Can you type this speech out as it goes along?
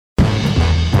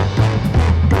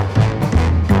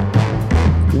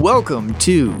Welcome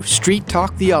to Street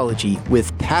Talk Theology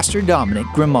with Pastor Dominick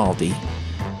Grimaldi.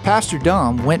 Pastor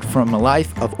Dom went from a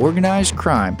life of organized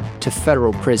crime to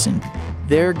federal prison.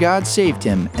 There, God saved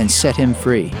him and set him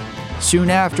free.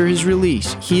 Soon after his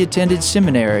release, he attended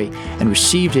seminary and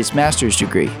received his master's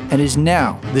degree and is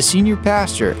now the senior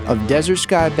pastor of Desert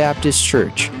Sky Baptist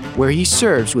Church, where he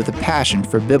serves with a passion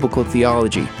for biblical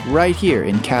theology right here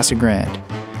in Casa Grande.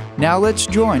 Now let's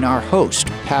join our host,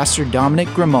 Pastor Dominick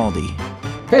Grimaldi.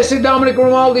 Pastor Dominick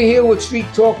Grimaldi here with Street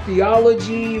Talk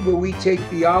Theology, where we take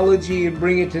theology and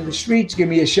bring it to the streets. Give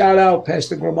me a shout out,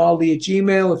 Pastor Grimaldi at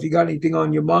Gmail, if you got anything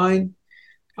on your mind.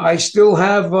 I still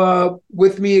have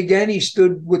with me again, he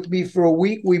stood with me for a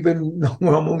week. No,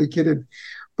 I'm only kidding.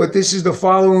 But this is the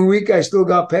following week. I still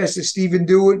got Pastor Steven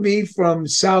with me from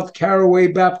South Caraway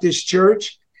Baptist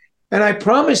Church. And I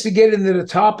promised to get into the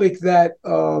topic that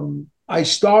I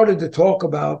started to talk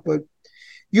about, but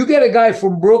you get a guy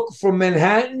from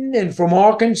Manhattan and from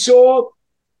Arkansas,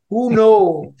 who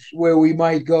knows where we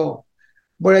might go.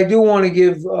 But I do want to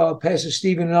give Pastor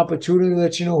Steven an opportunity to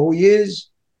let you know who he is,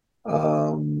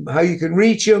 how you can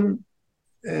reach him.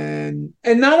 And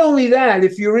not only that,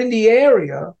 if you're in the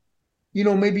area,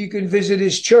 maybe you can visit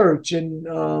his church.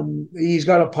 And he's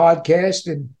got a podcast.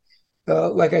 And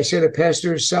like I said, a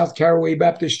pastor of South Caraway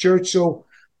Baptist Church. So,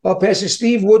 Pastor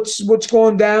Steve, what's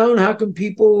going down? How can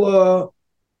people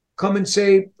come and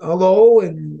say hello?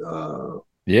 And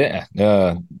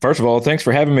first of all, thanks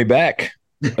for having me back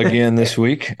again this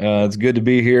week. It's good to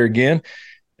be here again.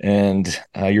 And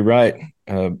you're right,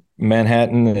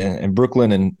 Manhattan and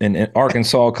Brooklyn and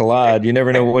Arkansas collide. You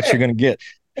never know what you're going to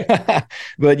get.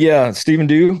 But yeah,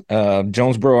 Steven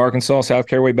Jonesboro, Arkansas, South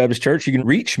Caraway Baptist Church. You can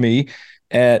reach me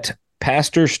at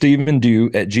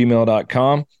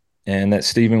pastorstevendew@gmail.com. And that's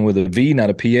Stephen with a V,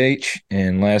 not a PH,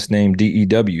 and last name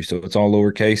DEW. So it's all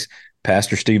lowercase,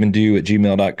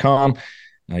 pastorstevendew@gmail.com.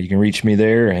 You can reach me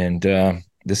there. And I'm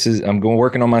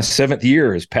working on my 7th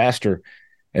year as pastor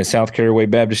at South Caraway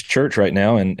Baptist Church right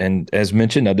now. And as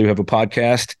mentioned, I do have a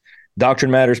podcast,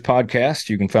 Doctrine Matters Podcast.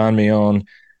 You can find me on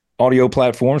audio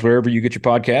platforms, wherever you get your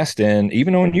podcast, and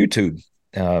even on YouTube.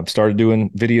 I've started doing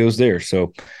videos there.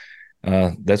 So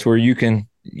that's where you can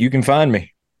find me.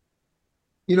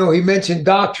 He mentioned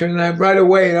doctrine, and I'm right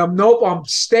away, and I'm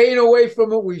staying away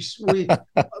from it. We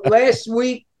last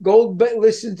week, go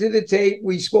listen to the tape.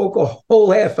 We spoke a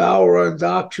whole half hour on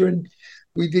doctrine.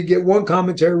 We did get one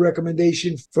commentary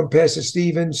recommendation from Pastor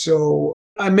Steven. So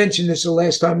I mentioned this the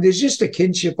last time. There's just a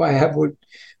kinship I have with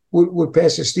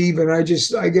Pastor Steven. I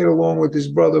get along with this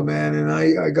brother, man, and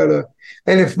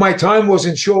and if my time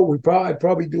wasn't short, I'd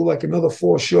probably do like another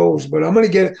 4 shows, but I'm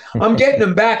getting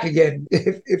him back again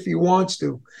if he wants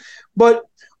to. But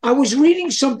I was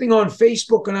reading something on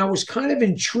Facebook and I was kind of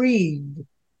intrigued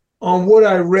on what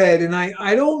I read, and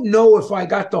I don't know if I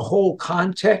got the whole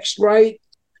context right.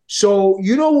 So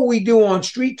what we do on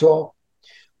Street Talk,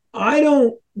 I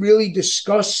don't really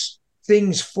discuss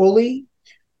things fully.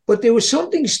 But there was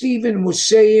something Steven was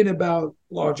saying about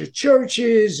larger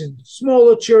churches and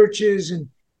smaller churches. And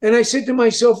I said to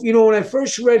myself, when I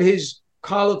first read his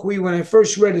colloquy, when I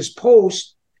first read his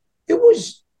post, I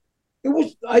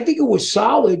think it was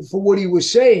solid for what he was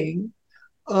saying.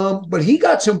 But he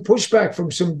got some pushback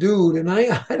from some dude. And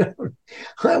I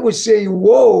was saying,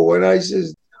 whoa. And I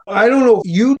says, I don't know if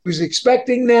you was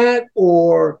expecting that,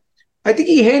 or I think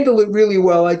he handled it really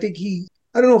well. I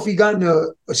don't know if he got in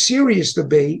a serious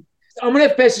debate. I'm going to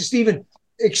have Pastor Steven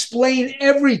explain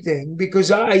everything,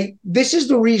 because this is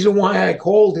the reason why I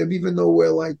called him, even though we're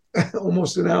like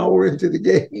almost an hour into the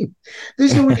game.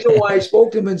 This is the reason why I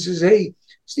spoke to him and says, hey,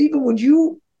 Steven, would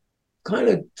you kind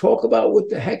of talk about what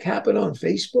the heck happened on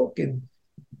Facebook? And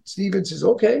Steven says,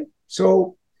 okay.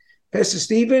 So Pastor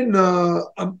Steven,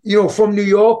 I'm from New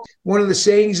York. One of the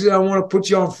sayings is I want to put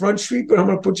you on Front Street, but I'm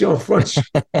going to put you on Front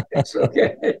Street. That's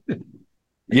okay.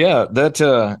 Yeah,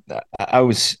 I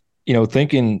was,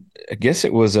 thinking, I guess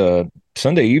it was a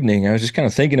Sunday evening. I was just kind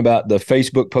of thinking about the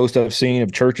Facebook post I've seen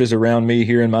of churches around me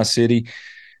here in my city,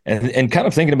 and kind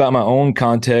of thinking about my own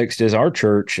context as our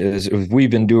church, as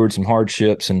we've endured some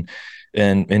hardships and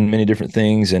many different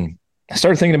things. And I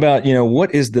started thinking about,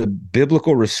 what is the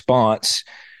biblical response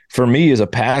for me as a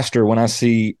pastor when I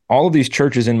see all of these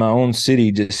churches in my own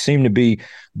city just seem to be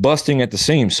busting at the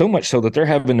seams, so much so that they're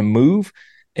having to move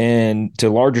and to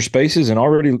larger spaces and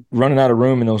already running out of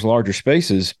room in those larger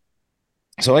spaces.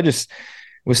 So I just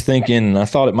was thinking, I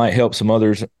thought it might help some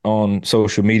others on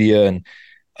social media. And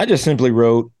I just simply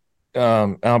wrote,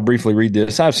 I'll briefly read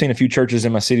this. I've seen a few churches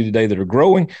in my city today that are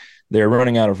growing. They're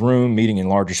running out of room, meeting in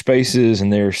larger spaces,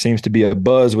 and there seems to be a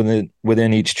buzz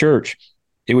within each church.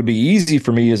 It would be easy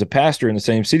for me as a pastor in the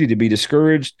same city to be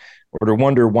discouraged or to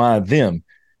wonder why them.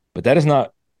 But that is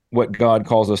not what God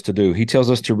calls us to do. He tells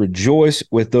us to rejoice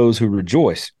with those who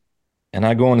rejoice. And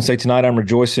I go on to say tonight, I'm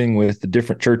rejoicing with the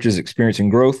different churches experiencing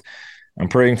growth. I'm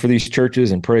praying for these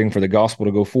churches and praying for the gospel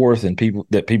to go forth and people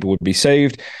would be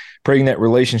saved, praying that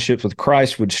relationships with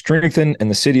Christ would strengthen and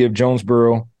the city of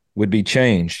Jonesboro would be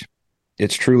changed.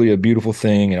 It's truly a beautiful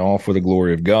thing and all for the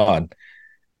glory of God.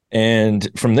 And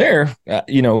from there,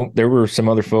 there were some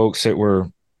other folks that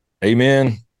were,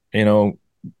 amen,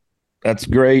 that's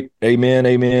great. Amen,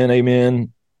 amen,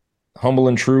 amen. Humble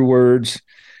and true words.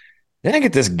 Then I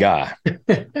get this guy,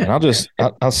 and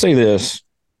I'll say this.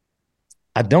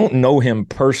 I don't know him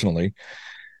personally.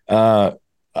 I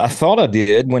thought I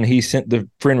did when he sent the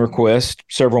friend request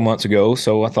several months ago.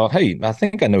 So I thought, hey, I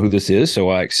think I know who this is.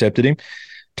 So I accepted him.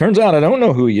 Turns out I don't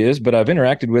know who he is, but I've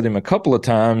interacted with him a couple of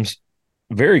times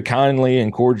very kindly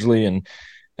and cordially and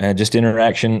just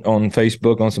interaction on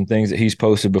Facebook on some things that he's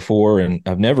posted before. And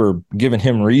I've never given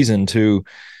him reason to,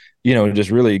 just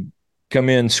really come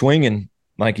in swinging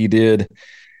like he did.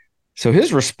 So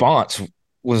his response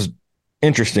was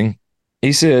interesting.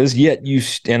 He says,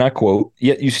 and I quote,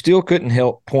 yet you still couldn't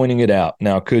help pointing it out.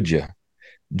 Now, could you?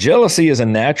 Jealousy is a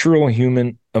natural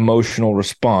human emotional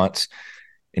response,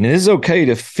 and it is okay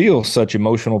to feel such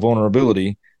emotional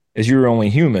vulnerability as you're only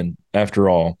human after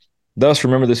all. Thus,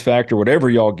 remember this factor, whatever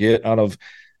y'all get out of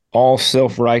all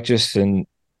self-righteous and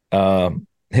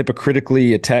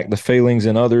hypocritically attack the failings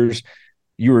in others,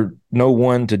 you are no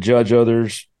one to judge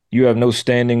others. You have no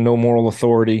standing, no moral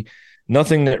authority,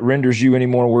 nothing that renders you any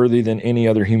more worthy than any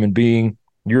other human being.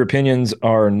 Your opinions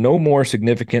are no more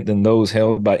significant than those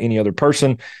held by any other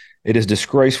person. It is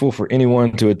disgraceful for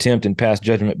anyone to attempt and pass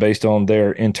judgment based on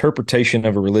their interpretation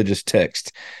of a religious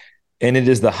text. And it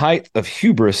is the height of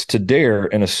hubris to dare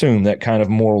and assume that kind of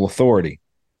moral authority.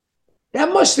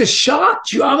 That must have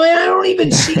shocked you. I mean, I don't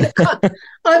even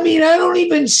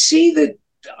see the.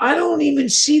 I don't even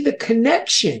see the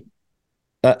connection.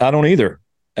 I don't either.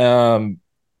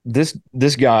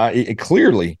 This guy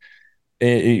clearly,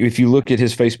 if you look at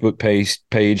his Facebook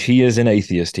page, he is an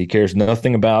atheist. He cares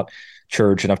nothing about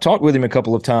church. And I've talked with him a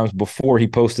couple of times before he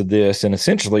posted this, and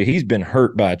essentially he's been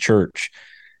hurt by a church.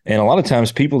 And a lot of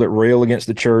times people that rail against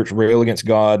the church, rail against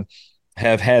God,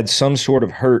 have had some sort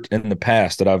of hurt in the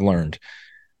past that I've learned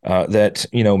that,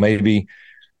 maybe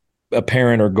a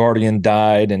parent or guardian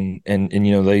died and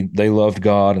they loved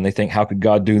God and they think, how could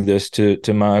God do this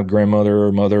to my grandmother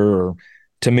or mother or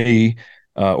to me?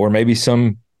 Or maybe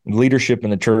some leadership in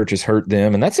the church has hurt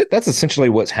them. And that's it. That's essentially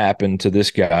what's happened to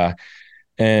this guy.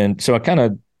 And so I kind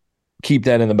of keep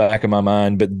that in the back of my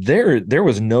mind, but there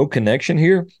was no connection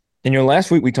here. And, last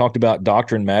week we talked about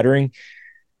doctrine mattering,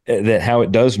 that how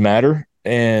it does matter.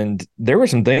 And there were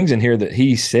some things in here that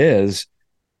he says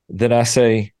that I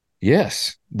say,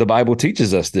 yes, the Bible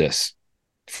teaches us this.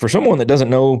 For someone that doesn't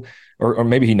know, or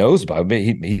maybe he knows the Bible,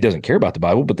 he doesn't care about the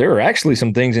Bible, but there are actually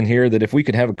some things in here that if we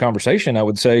could have a conversation, I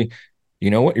would say,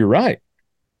 you know what, you're right.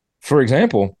 For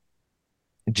example,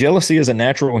 jealousy is a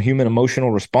natural human emotional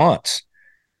response.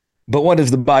 But what does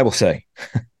the Bible say?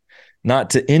 Not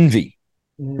to envy.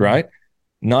 Right?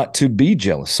 Not to be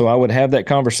jealous. So I would have that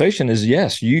conversation is,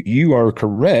 yes, you are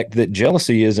correct that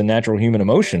jealousy is a natural human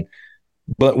emotion.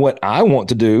 But what I want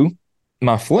to do,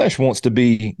 my flesh wants to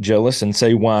be jealous and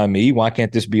say, why me? Why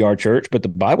can't this be our church? But the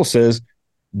Bible says,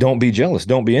 don't be jealous.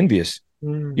 Don't be envious.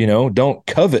 Don't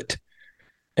covet.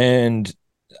 And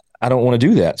I don't want to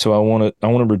do that. So I want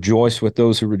to rejoice with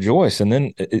those who rejoice. And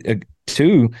then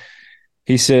two,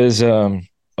 he says,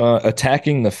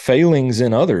 attacking the failings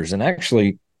in others, and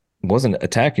actually wasn't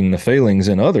attacking the failings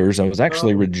in others. I was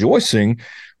actually rejoicing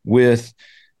with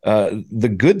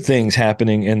the good things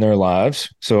happening in their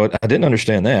lives. So I didn't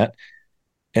understand that.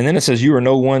 And then it says, you are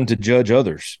no one to judge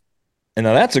others. And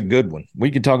now that's a good one.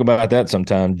 We could talk about that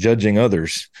sometime, judging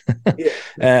others.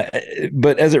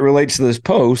 But as it relates to this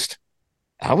post,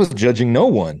 I was judging no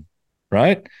one,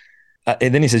 right?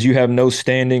 And then he says, you have no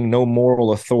standing, no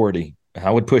moral authority. I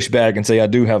would push back and say I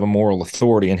do have a moral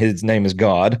authority, and his name is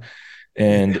God,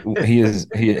 and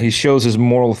he shows his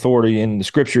moral authority in the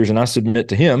scriptures, and I submit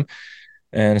to him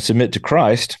and submit to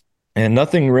Christ, and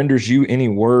nothing renders you any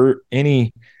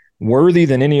worthy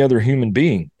than any other human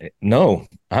being. No,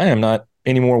 I am not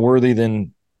any more worthy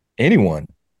than anyone.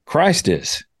 Christ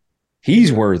is.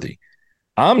 He's worthy.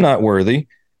 I'm not worthy.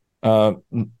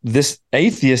 This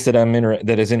atheist that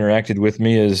that has interacted with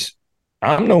me is,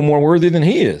 I'm no more worthy than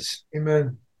he is.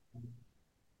 Amen.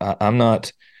 I'm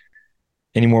not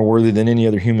any more worthy than any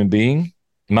other human being.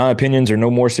 My opinions are no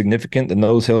more significant than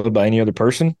those held by any other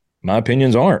person. My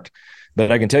opinions aren't.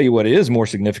 But I can tell you what is more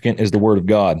significant is the word of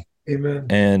God. Amen.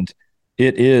 And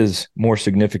it is more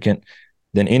significant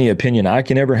than any opinion I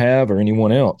can ever have or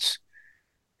anyone else.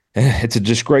 It's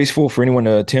disgraceful for anyone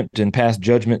to attempt and pass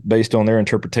judgment based on their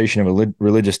interpretation of a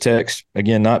religious text.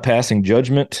 Again, not passing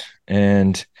judgment,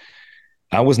 and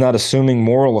I was not assuming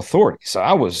moral authority. So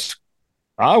I was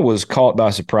caught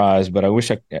by surprise, but I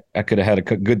wish I could have had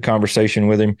a good conversation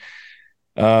with him.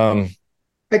 I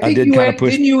think did kind of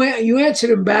push. Didn't you answered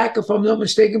him back, if I'm not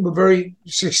mistaken, but very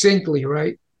succinctly,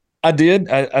 right? I did.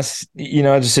 I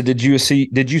just said, did you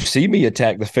see me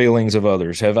attack the failings of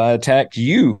others? Have I attacked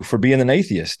you for being an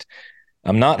atheist?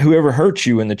 I'm not whoever hurt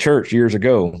you in the church years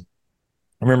ago.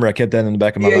 Remember, I kept that in the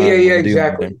back of my mind. Yeah,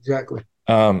 exactly.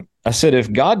 I said,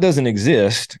 if God doesn't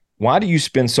exist, why do you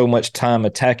spend so much time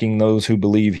attacking those who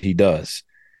believe he does?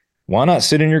 Why not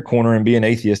sit in your corner and be an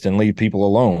atheist and leave people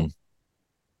alone?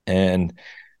 And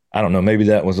I don't know, maybe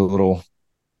that was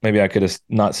maybe I could have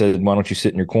not said, why don't you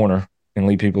sit in your corner and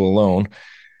leave people alone?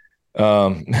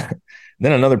 Then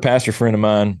another pastor friend of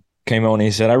mine came on and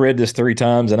he said, I read this 3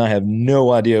 times and I have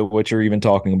no idea what you're even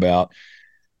talking about.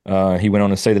 He went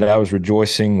on to say that I was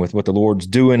rejoicing with what the Lord's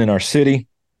doing in our city,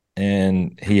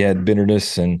 and he had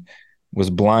bitterness and was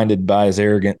blinded by his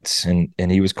arrogance, and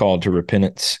he was called to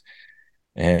repentance.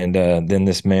 And then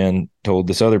this man told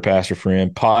this other pastor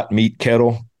friend, pot, meat,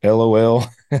 kettle, LOL.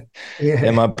 Yeah.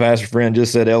 And my pastor friend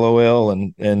just said LOL,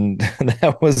 and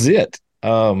that was it.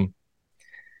 Yeah.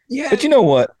 But you know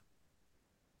what?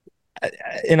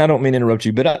 And I don't mean to interrupt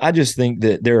you, but I just think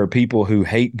that there are people who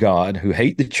hate God, who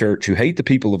hate the church, who hate the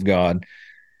people of God,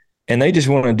 and they just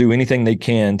want to do anything they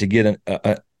can to get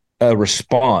a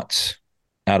response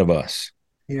out of us.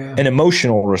 Yeah. An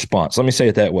emotional response. Let me say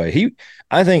it that way.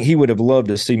 I think he would have loved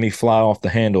to see me fly off the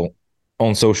handle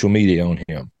on social media on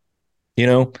him,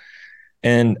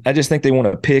 and I just think they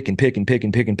want to pick and pick and pick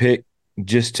and pick and pick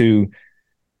just to,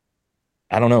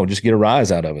 I don't know, just get a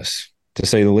rise out of us, to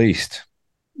say the least.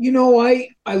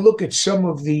 I look at some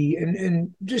of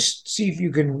and just see if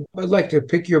you can, I'd like to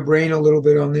pick your brain a little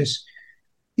bit on this.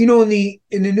 In the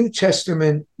New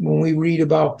Testament, when we read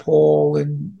about Paul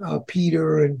and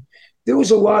Peter, and there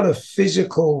was a lot of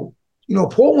physical,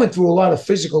 Paul went through a lot of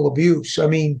physical abuse. I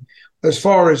mean, as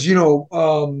far as,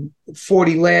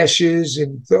 40 lashes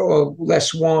and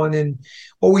less one, and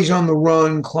always on the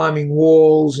run, climbing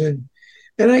walls. And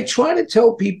I try to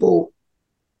tell people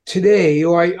today,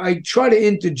 or I try to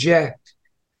interject,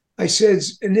 I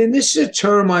says, and then this is a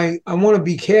term I want to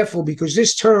be careful, because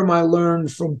this term I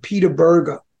learned from Peter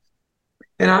Berger.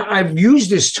 And I've used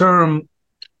this term.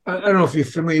 I don't know if you're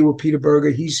familiar with Peter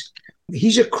Berger.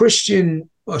 He's a Christian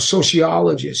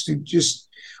sociologist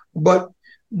but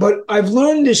I've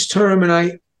learned this term,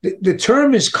 and the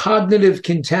term is cognitive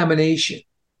contamination.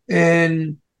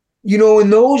 And, in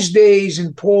those days,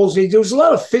 in Paul's days, there was a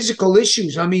lot of physical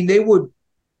issues. I mean, they would,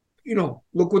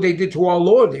 look what they did to our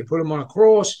Lord. They put him on a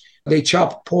cross. They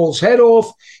chopped Paul's head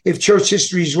off. If church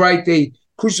history is right, they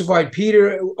crucified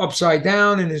Peter upside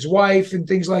down and his wife and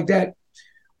things like that.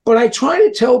 But I try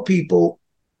to tell people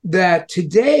that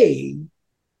today,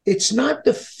 it's not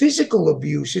the physical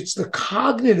abuse, it's the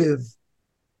cognitive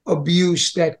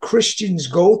abuse that Christians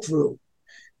go through.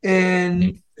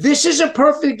 And this is a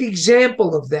perfect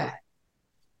example of that,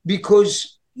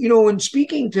 because, in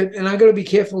speaking to, and I got to be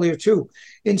careful here too,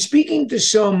 in speaking to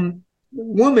some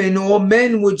women or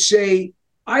men would say,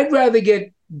 I'd rather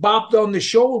get bopped on the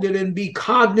shoulder than be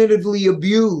cognitively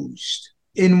abused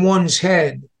in one's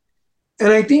head.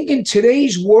 And I think in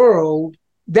today's world,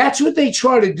 that's what they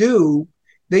try to do.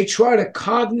 They try to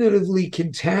cognitively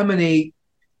contaminate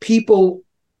people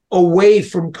away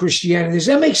from Christianity. Does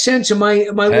that make sense? Am I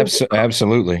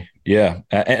absolutely? Yeah.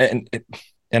 And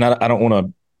I don't want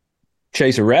to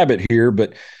chase a rabbit here,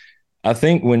 but I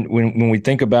think when we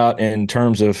think about in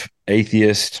terms of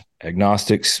atheists,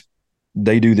 agnostics,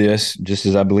 they do this just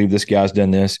as I believe this guy's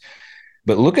done this.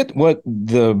 But look at what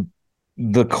the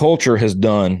culture has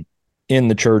done in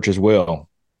the church as well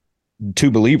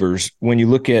to believers. When you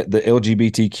look at the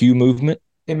LGBTQ movement,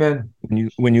 amen.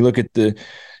 When you look at the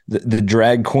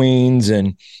drag queens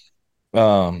and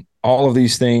all of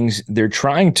these things, they're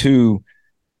trying to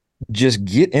just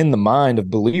get in the mind of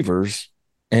believers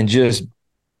and just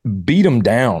beat them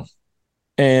down.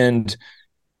 And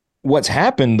what's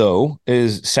happened, though,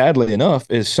 is sadly enough,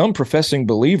 is some professing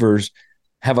believers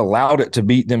have allowed it to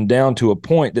beat them down to a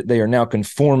point that they are now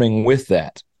conforming with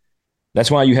that. That's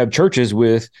why you have churches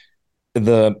with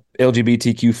the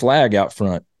LGBTQ flag out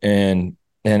front. And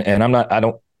I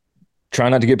don't try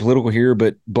not to get political here,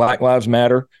 but Black Lives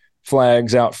Matter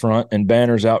flags out front and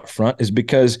banners out front is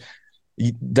because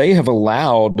they have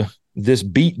allowed this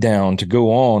beat down to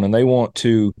go on, and they want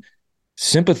to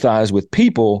sympathize with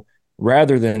people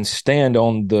rather than stand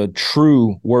on the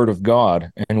true word of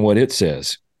God and what it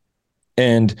says.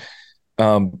 And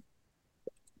I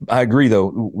agree,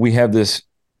 though. We have this,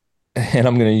 and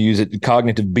I'm going to use it,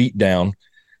 cognitive beat down.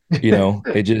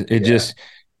 It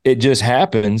just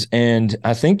happens. And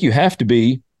I think you have to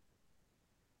be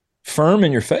firm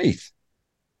in your faith.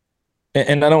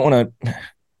 And I don't want to,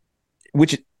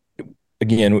 which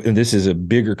again, this is a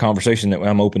bigger conversation that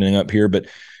I'm opening up here, but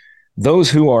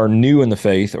those who are new in the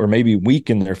faith or maybe weak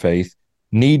in their faith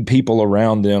need people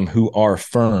around them who are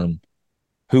firm,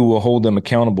 who will hold them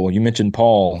accountable. You mentioned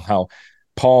Paul, how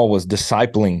Paul was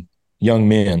discipling young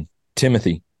men,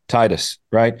 Timothy, Titus,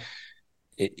 right?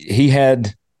 He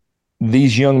had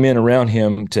these young men around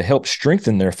him to help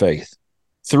strengthen their faith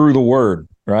through the word,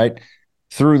 right?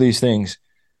 Through these things.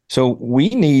 So we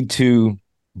need to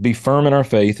be firm in our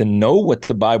faith and know what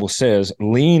the Bible says,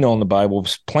 lean on the Bible,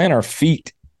 plant our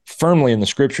feet firmly in the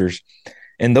scriptures.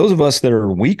 And those of us that are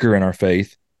weaker in our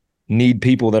faith need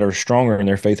people that are stronger in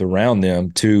their faith around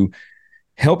them to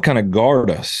help kind of guard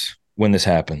us when this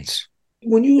happens.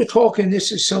 When you were talking,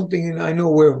 this is something, and I know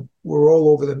we're all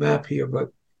over the map here,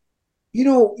 but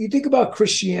you think about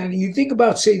Christianity, you think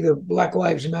about, say, the Black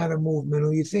Lives Matter movement,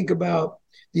 or you think about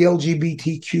the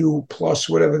LGBTQ plus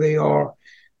whatever they are,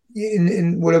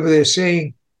 in whatever they're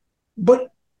saying.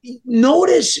 But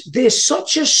notice there's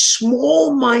such a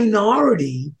small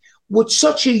minority with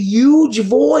such a huge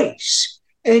voice.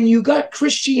 And you got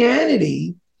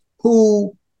Christianity,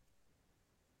 who,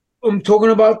 I'm talking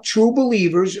about true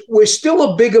believers, we're still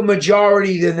a bigger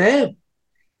majority than them.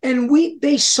 And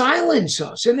they silence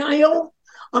us. And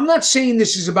I'm not saying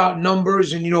this is about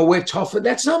numbers and, we're tougher.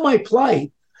 That's not my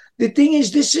plight. The thing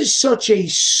is, this is such a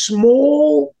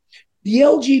small, the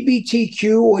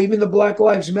LGBTQ or even the Black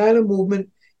Lives Matter movement,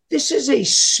 this is a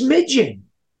smidgen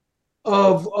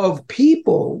of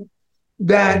people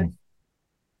that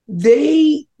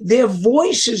their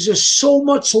voices are so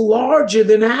much larger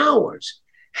than ours.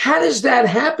 How does that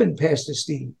happen, Pastor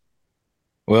Steve?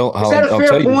 Well, is that a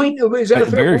fair point? Is that a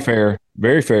fair very point? fair,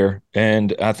 very fair.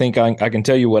 And I think I can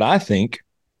tell you what I think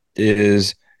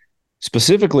is,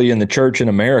 specifically in the church in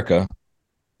America,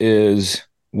 is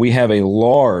we have a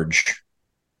large,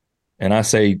 and I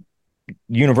say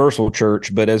universal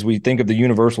church, but as we think of the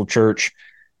universal church,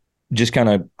 just kind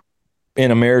of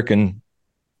in American,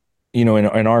 in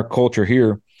our culture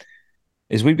here,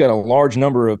 is we've got a large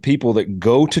number of people that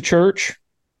go to church,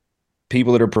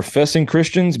 people that are professing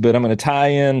Christians. But I'm going to tie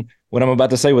in what I'm about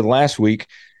to say with last week,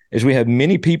 is we have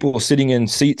many people sitting in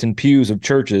seats and pews of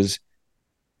churches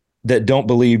that don't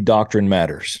believe doctrine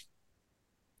matters.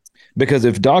 Because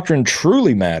if doctrine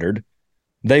truly mattered,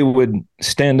 they would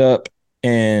stand up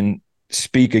and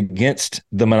speak against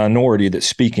the minority that's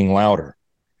speaking louder.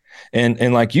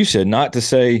 And like you said, not to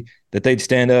say that they'd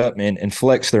stand up and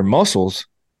flex their muscles,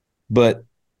 but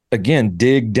again,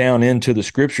 dig down into the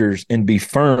scriptures and be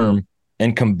firm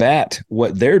and combat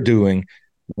what they're doing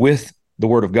with the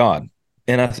word of God.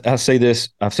 And I say this,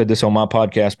 I've said this on my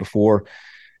podcast before.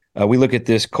 We look at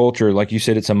this culture, like you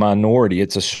said, it's a minority.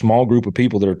 It's a small group of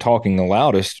people that are talking the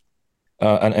loudest.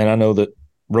 And I know that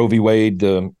Roe v. Wade,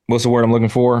 what's the word I'm looking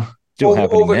for? Still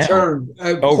happening overturned.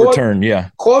 Now. Overturned, yeah.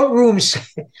 Courtroom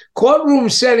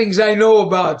settings I know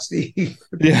about, Steve.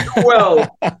 Yeah.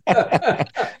 Well.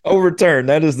 Overturned.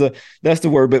 That's the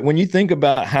word. But when you think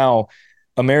about how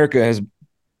America has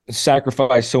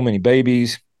sacrificed so many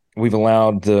babies, we've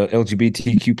allowed the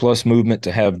LGBTQ plus movement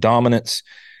to have dominance.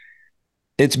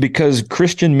 It's because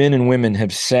Christian men and women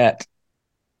have sat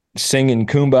singing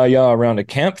Kumbaya around a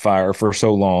campfire for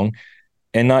so long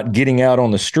and not getting out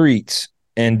on the streets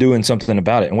and doing something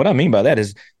about it. And what I mean by that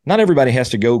is, not everybody has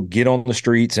to go get on the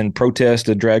streets and protest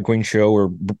a drag queen show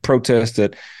or protest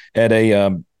at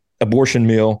a abortion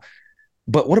mill.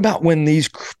 But what about when these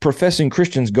professing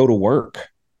Christians go to work?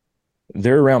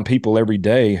 They're around people every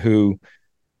day who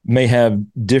may have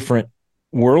different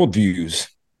worldviews,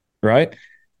 right?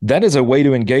 That is a way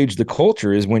to engage the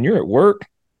culture, is when you're at work,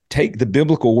 take the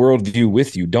biblical worldview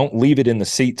with you. Don't leave it in the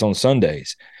seats on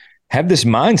Sundays. Have this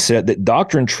mindset that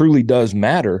doctrine truly does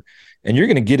matter, and you're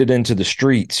going to get it into the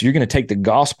streets. You're going to take the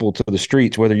gospel to the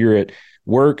streets, whether you're at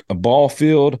work, a ball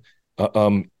field,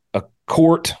 a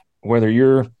court, whether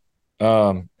you're,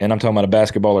 and I'm talking about a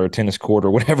basketball or a tennis court or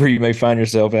whatever you may find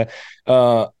yourself at,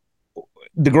 the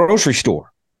grocery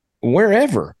store,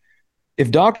 wherever. If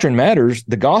doctrine matters,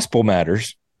 the gospel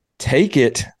matters. Take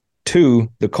it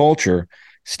to the culture,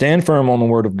 stand firm on the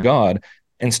word of God,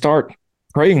 and start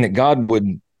praying that God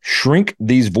would shrink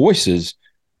these voices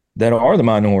that are the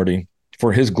minority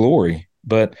for his glory.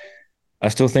 But I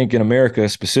still think in America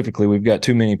specifically, we've got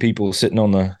too many people sitting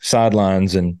on the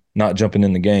sidelines and not jumping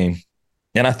in the game.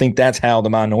 And I think that's how the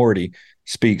minority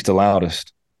speaks the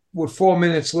loudest. With 4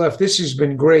 minutes left, this has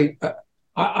been great.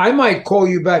 I might call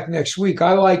you back next week.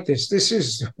 I like this. This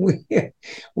is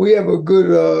we have a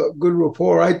good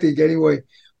rapport, I think. Anyway,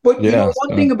 but Yeah,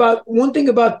 one thing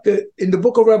about in the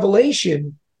Book of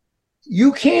Revelation,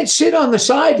 you can't sit on the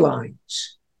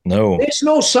sidelines. no, There's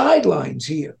no sidelines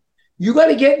here. You got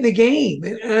to get in the game,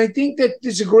 and I think that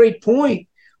is a great point.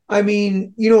 I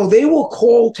mean, they were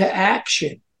called to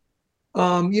action.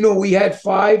 We had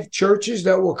 5 churches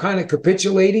that were kind of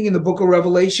capitulating in the Book of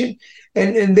Revelation,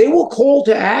 and they were called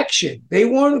to action. They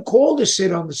weren't called to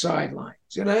sit on the sidelines.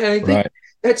 And I think right.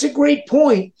 that's a great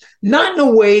point. Not in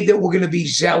a way that we're going to be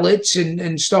zealots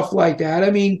and stuff like that.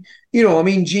 I mean,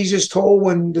 Jesus told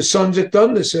when the sons of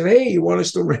thunder said, "Hey, you want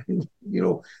us to reign?"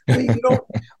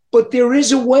 But there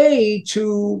is a way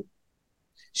to.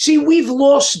 See, we've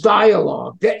lost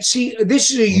dialogue. This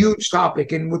is a huge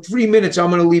topic, and with 3 minutes, I'm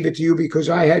going to leave it to you because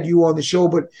I had you on the show.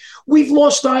 But we've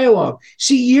lost dialogue.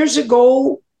 See, years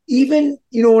ago, even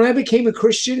when I became a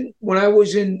Christian, when I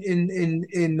was in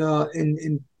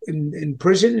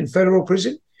prison, in federal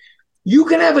prison, you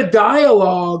can have a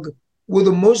dialogue with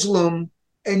a Muslim,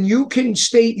 and you can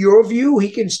state your view. He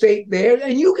can state theirs,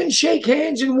 and you can shake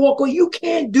hands and walk away. You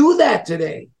can't do that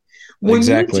today. When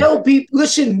Exactly. you tell people,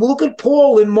 listen, look at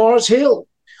Paul in Mars Hill.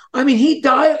 I mean, he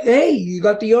died. Hey, you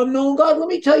got the unknown God. Let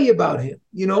me tell you about him,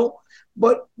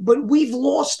 But we've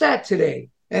lost that today.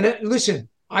 And listen,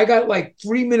 I got like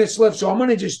 3 minutes left, so I'm going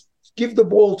to just give the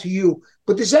ball to you.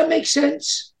 But does that make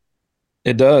sense?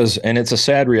 It does. And it's a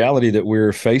sad reality that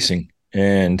we're facing.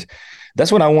 And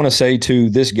that's what I want to say to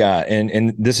this guy.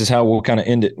 And this is how we'll kind of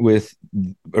end it with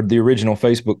the original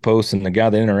Facebook post and the guy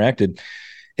that interacted.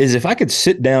 Is if I could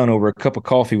sit down over a cup of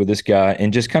coffee with this guy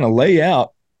and just kind of lay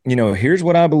out, here's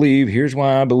what I believe, here's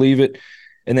why I believe it.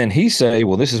 And then he say,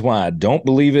 well, this is why I don't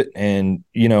believe it. And,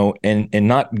 and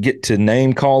not get to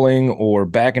name calling or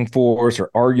back and forth or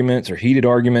arguments or heated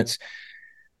arguments.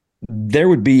 There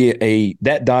would be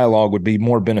that dialogue would be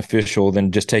more beneficial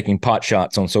than just taking pot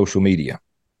shots on social media.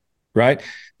 Right.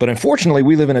 But unfortunately,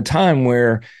 we live in a time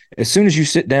where as soon as you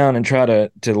sit down and try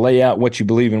to lay out what you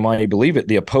believe and why you believe it,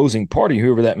 the opposing party,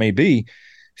 whoever that may be,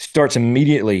 starts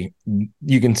immediately.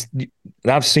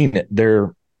 I've seen it.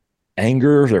 Their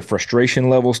anger, their frustration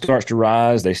level starts to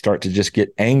rise. They start to just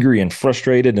get angry and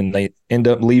frustrated, and they end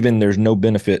up leaving. There's no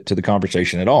benefit to the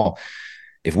conversation at all.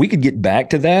 If we could get back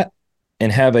to that and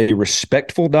have a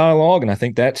respectful dialogue, and I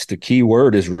think that's the key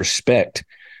word is respect,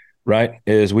 right?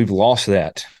 Is we've lost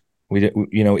that.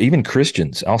 Even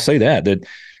Christians, I'll say that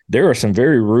there are some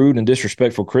very rude and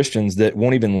disrespectful Christians that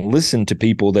won't even listen to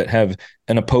people that have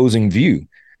an opposing view.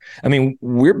 I mean,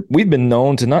 we've been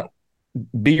known to not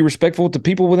be respectful to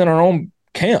people within our own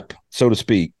camp, so to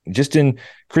speak, just in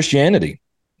Christianity.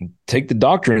 Take the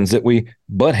doctrines that we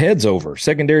butt heads over,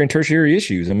 secondary and tertiary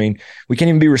issues. I mean, we can't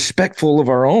even be respectful of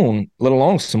our own, let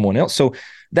alone someone else. So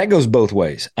that goes both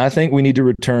ways. I think we need to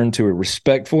return to a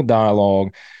respectful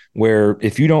dialogue where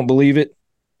if you don't believe it,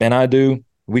 and I do,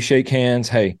 we shake hands.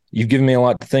 Hey, you've given me a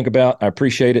lot to think about. I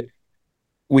appreciate it.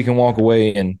 We can walk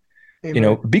away and,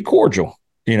 Amen. Be cordial.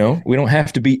 We don't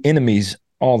have to be enemies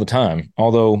all the time.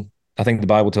 Although I think the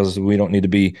Bible tells us that we don't need to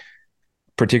be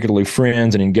particularly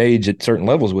friends and engage at certain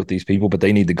levels with these people, but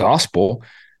they need the gospel.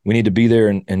 We need to be there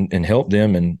and help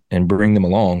them and bring them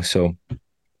along. So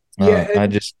man,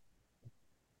 this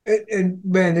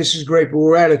is great, but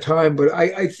we're out of time. But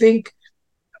I think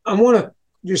I want to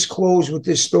just close with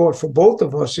this thought for both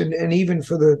of us and even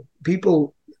for the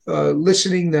people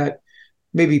listening that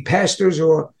maybe pastors,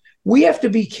 or we have to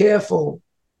be careful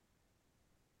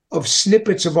of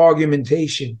snippets of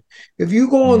argumentation. If you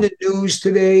go on the news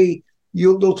today,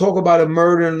 they'll talk about a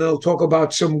murder and they'll talk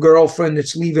about some girlfriend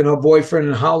that's leaving her boyfriend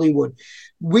in Hollywood.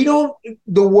 The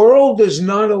world does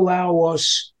not allow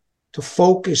us to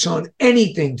focus on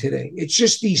anything today. It's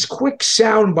just these quick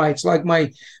sound bites, like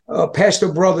my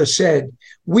pastor brother said.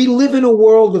 We live in a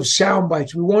world of sound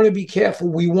bites. We want to be careful.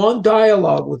 We want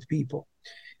dialogue with people.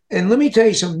 And let me tell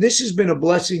you something. This has been a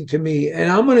blessing to me.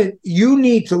 And you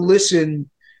need to listen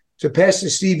to Pastor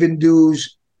Steven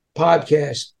Dew's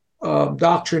podcast,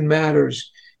 Doctrine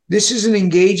Matters. This is an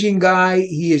engaging guy.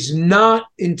 He is not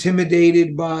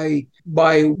intimidated by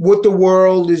what the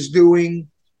world is doing,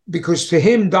 because to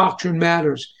him, doctrine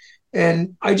matters.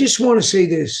 And I just want to say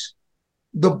this.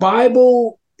 The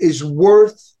Bible is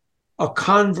worth a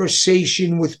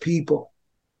conversation with people.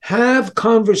 Have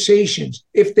conversations.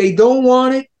 If they don't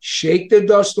want it, shake the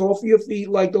dust off your feet,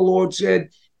 like the Lord said,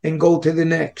 and go to the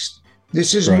next.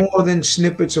 This is Right. more than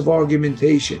snippets of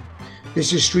argumentation.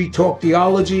 This is Street Talk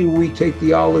Theology, where we take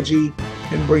theology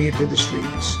and bring it to the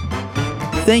streets.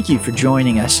 Thank you for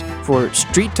joining us for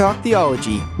Street Talk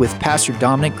Theology with Pastor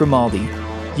Dominick Grimaldi.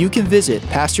 You can visit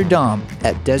Pastor Dom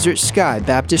at Desert Sky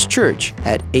Baptist Church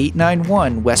at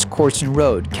 891 West Corson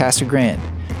Road, Casa Grande.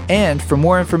 And for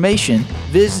more information,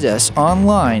 visit us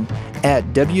online at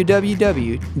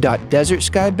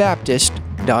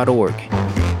www.desertskybaptist.org.